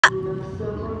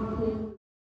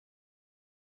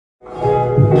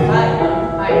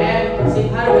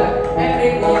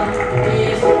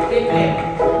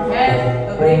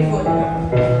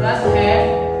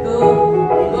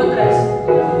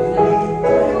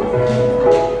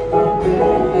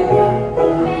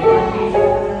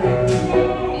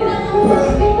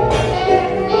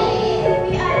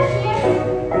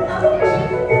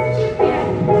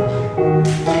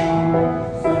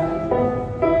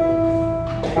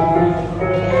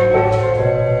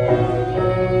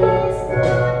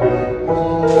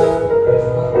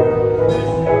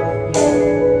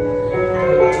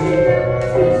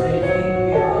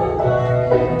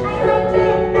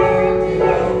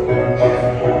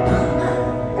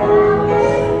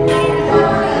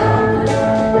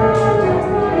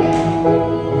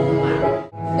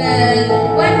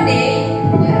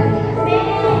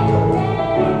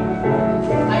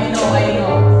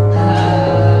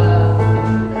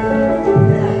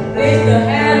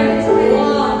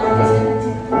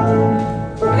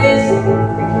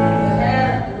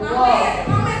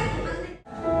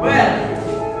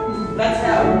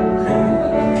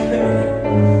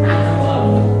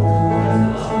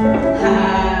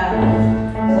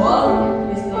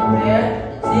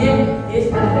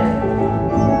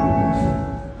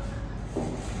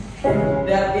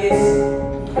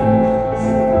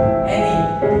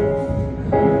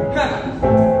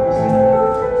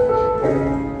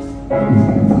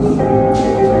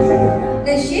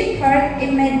The shepherd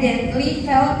immediately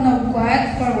felt no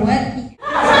quiet for what he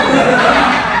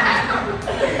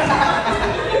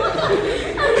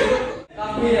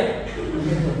Come here.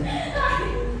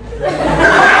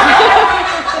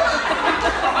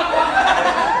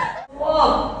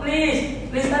 Wolf,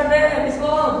 please start there, Miss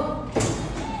Wolf.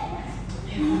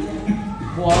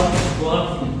 Wolf.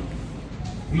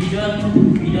 We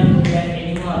don't get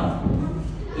anymore.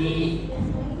 He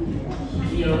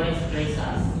always praise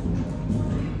us.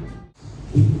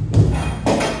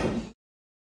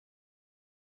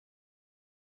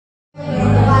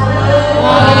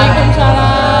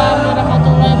 Waalaikumsalam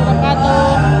warahmatullahi wabarakatuh.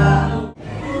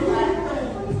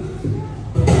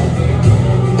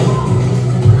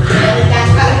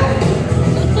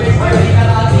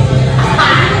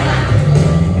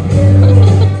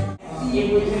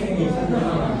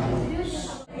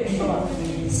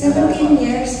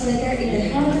 Years later in the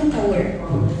Hamilton Tower.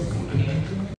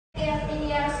 18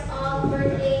 years old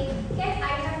birthday. Can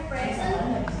I have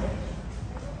present?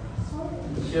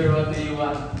 Sure, what do you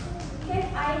want? Can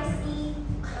I see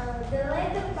the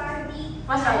later party?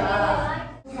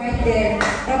 Right there,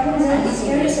 Rapunzel is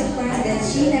very surprised that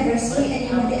she never see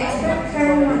anybody except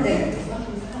her mother.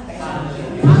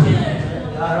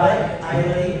 Alright, I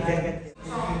really get it.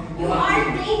 You are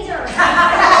dangerous.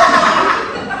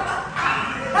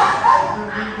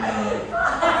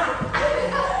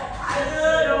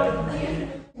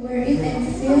 Where it and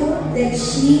feel that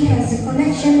she has a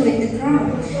connection with the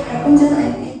crown. Rapunzel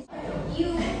and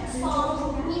You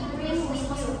saw me bring with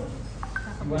you.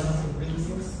 You want to bring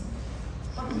things?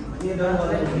 You don't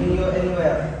want to bring you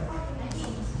anywhere.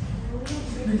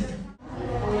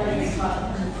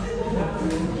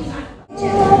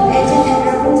 Agent and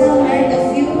Rapunzel married a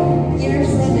few years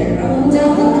later. Rapunzel,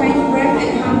 the kind, brave,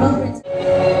 and humble princess.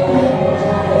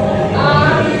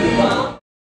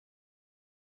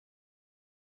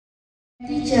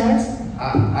 Teachers.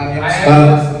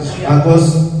 Bagus.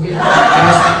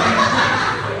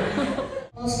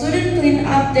 All students clean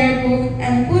up their book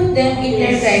and put them in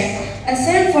their bags,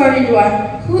 except for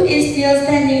Ridwan, who is still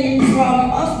standing in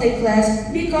front of the class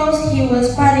because he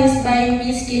was punished by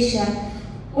Miss Keisha.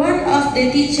 One of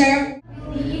the teachers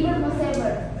The even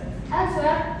December.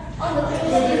 Answer on the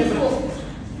previous book.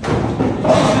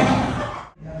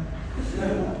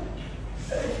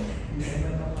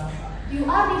 You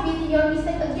are repeating your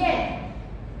mistake again.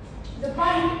 The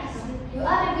point. You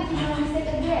are repeating your mistake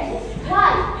again.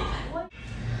 Why?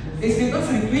 Is it not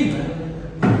free?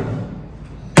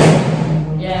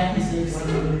 Yeah, this is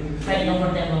very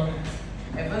comfortable.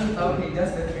 Even though he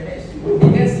just got finished, he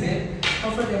can sleep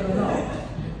comfortable now.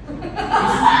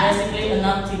 He's basically a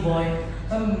naughty boy.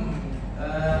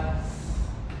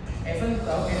 Even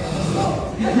though he never stop.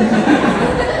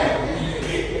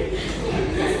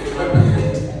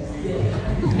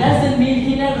 Doesn't mean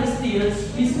he never steals.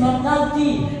 He's not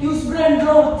naughty. Use brain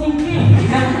draw thinking.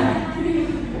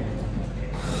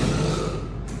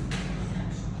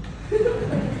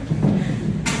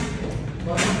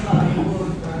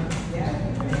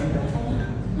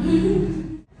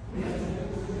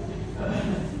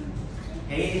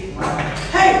 Hey,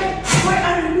 where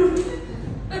are you?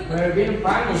 We're being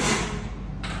punished.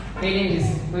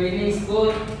 Cleaning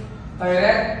school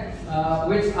toilet,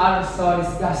 which are so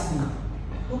disgusting.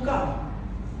 Who come?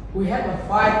 We had a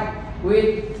fight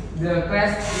with the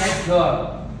class next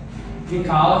door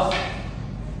because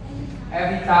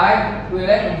every time we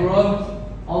let a broom,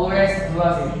 always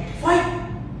lose it. Fight?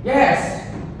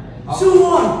 Yes. So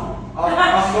on.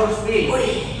 Of course, we.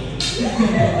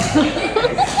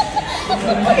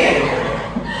 Okay.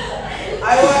 I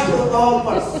want to go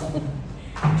first.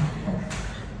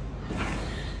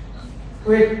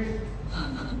 Wait.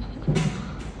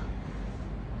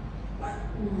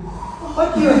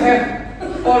 What do you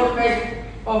have 4 pack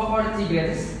of 4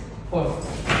 cigarettes? 4.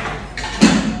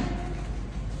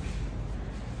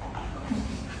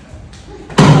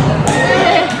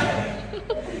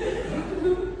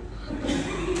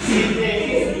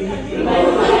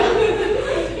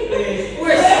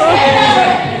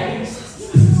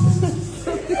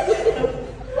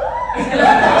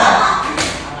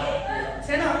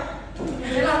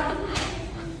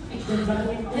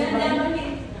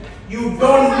 You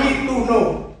don't need to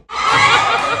know.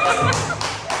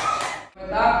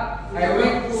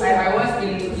 I was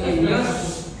in news.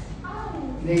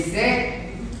 They said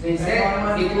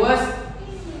it was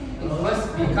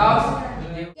because